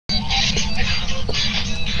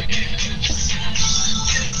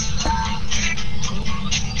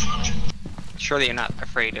Surely you're not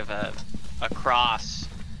afraid of a cross.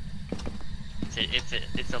 It's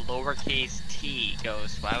a lowercase t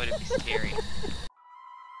ghost. Why would it be scary?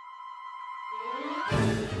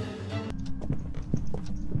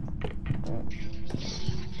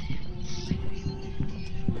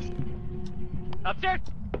 Upstairs.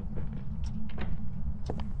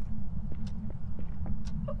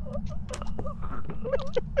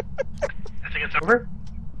 I think it's over.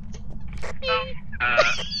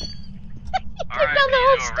 Alright, do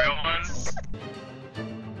a real one.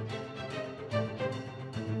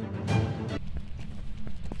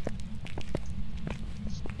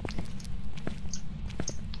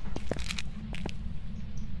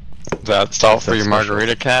 That's salt for your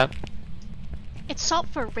margarita cat? It's salt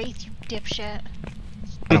for Wraith, you dipshit.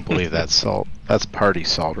 I don't believe that's salt. That's party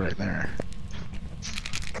salt right there.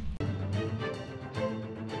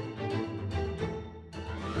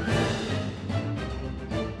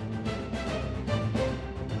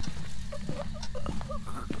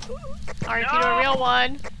 Alright, do a real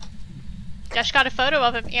one. Dash got a photo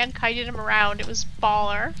of him and kited him around. It was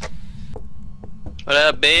baller. What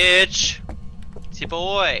up, bitch? It's your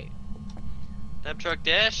boy. Dump Truck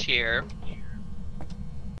Dash here.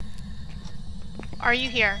 Are you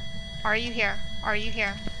here? Are you here? Are you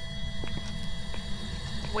here?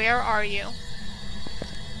 Where are you?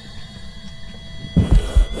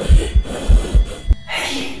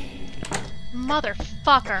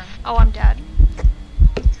 Motherfucker. Oh, I'm dead.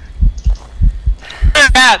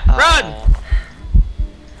 Run!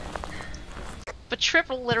 But Trip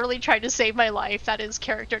literally tried to save my life. That is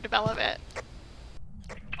character development.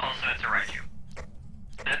 Also, that's a Raichu.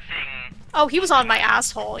 That thing. Oh, he was on my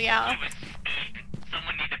asshole, yeah. It was speed.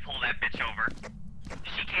 Someone need to pull that bitch over.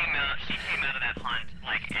 She came out of that hunt,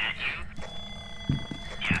 like, at you.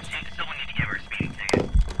 Yeah, someone need to give her a speeding ticket.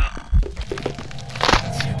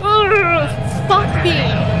 Ugh, fuck me!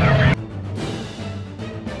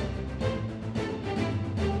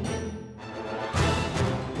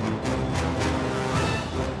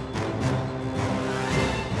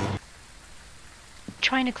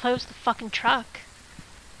 Trying to close the fucking truck.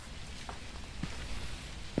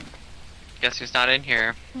 Guess who's not in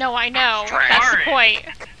here? No, I know. Sorry. That's the point.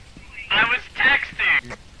 I was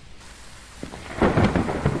texting!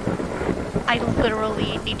 I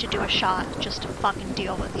literally need to do a shot just to fucking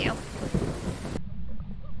deal with you.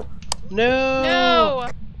 No! No!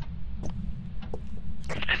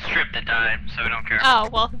 It's Trip that died, so we don't care. Oh,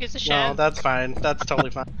 well, who gives a shit? No, that's fine. That's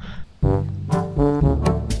totally fine.